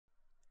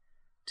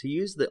To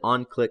use the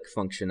on-click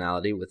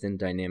functionality within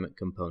dynamic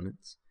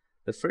components,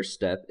 the first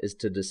step is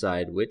to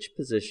decide which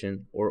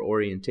position or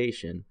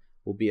orientation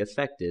will be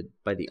affected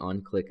by the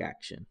on-click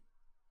action.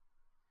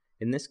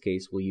 In this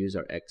case, we'll use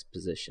our X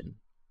position.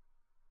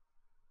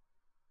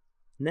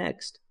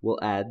 Next, we'll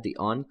add the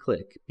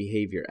on-click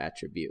behavior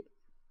attribute.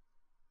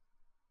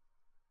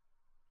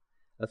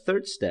 A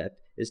third step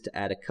is to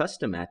add a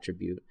custom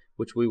attribute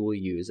which we will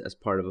use as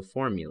part of a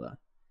formula.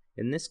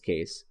 In this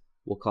case,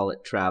 we'll call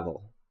it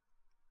travel.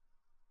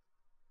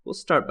 We'll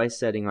start by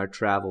setting our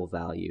travel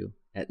value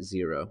at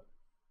 0.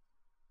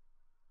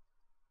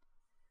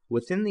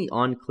 Within the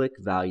on-click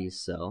value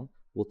cell,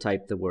 we'll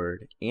type the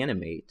word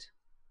animate,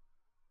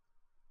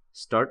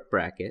 start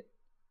bracket,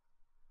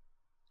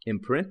 in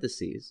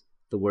parentheses,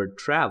 the word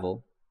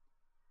travel,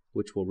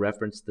 which will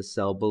reference the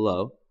cell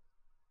below,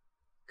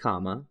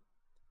 comma,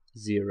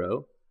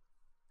 0,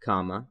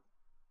 comma,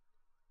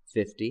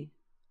 50,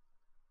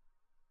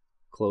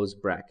 close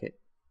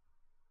bracket.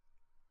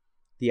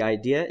 The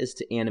idea is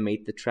to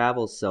animate the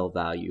travel cell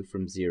value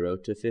from 0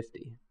 to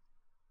 50.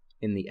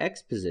 In the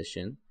X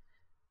position,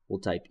 we'll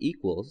type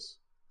equals,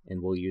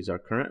 and we'll use our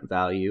current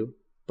value,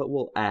 but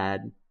we'll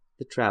add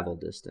the travel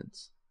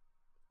distance,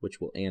 which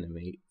will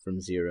animate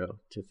from 0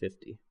 to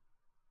 50.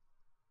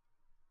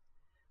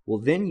 We'll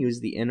then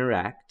use the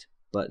Interact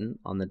button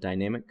on the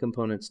Dynamic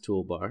Components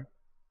toolbar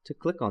to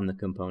click on the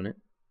component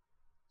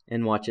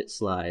and watch it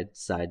slide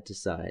side to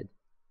side,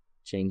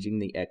 changing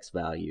the X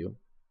value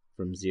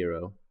from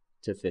 0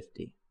 to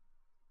 50.